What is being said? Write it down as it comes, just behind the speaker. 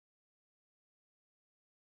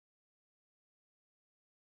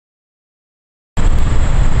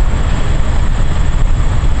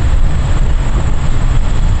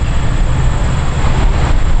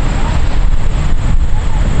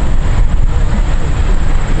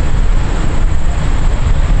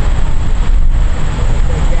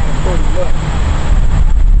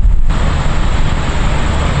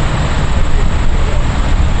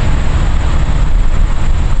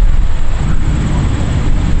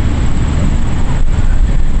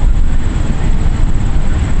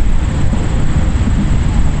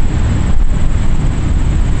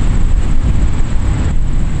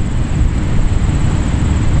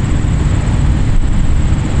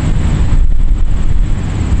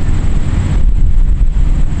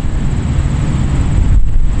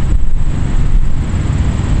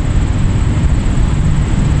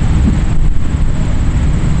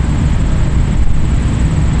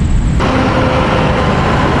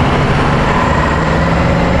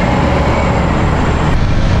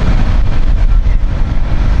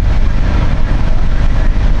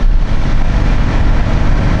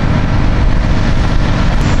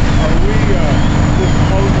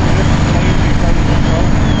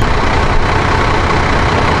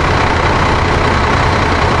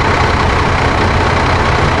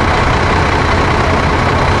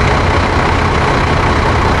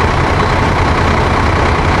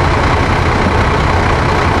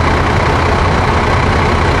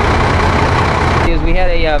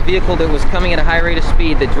a vehicle that was coming at a high rate of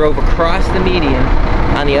speed that drove across the median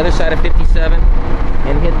on the other side of 57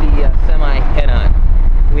 and hit the semi head-on.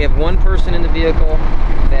 We have one person in the vehicle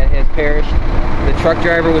that has perished. The truck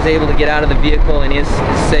driver was able to get out of the vehicle and is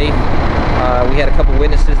safe. We had a couple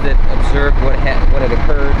witnesses that observed what had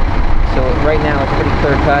occurred. So right now it's pretty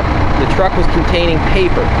clear cut. The truck was containing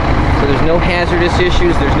paper, so there's no hazardous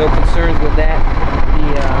issues, there's no concerns with that. The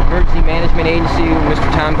emergency management agency, Mr.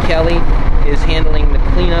 Tom Kelly, is handling the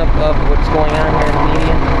cleanup of what's going on here in the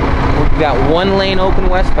median. We've got one lane open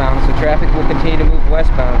westbound, so traffic will continue to move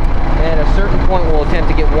westbound. And at a certain point we'll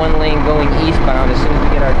attempt to get one lane going eastbound as soon as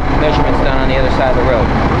we get our measurements done on the other side of the road.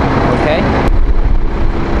 Okay?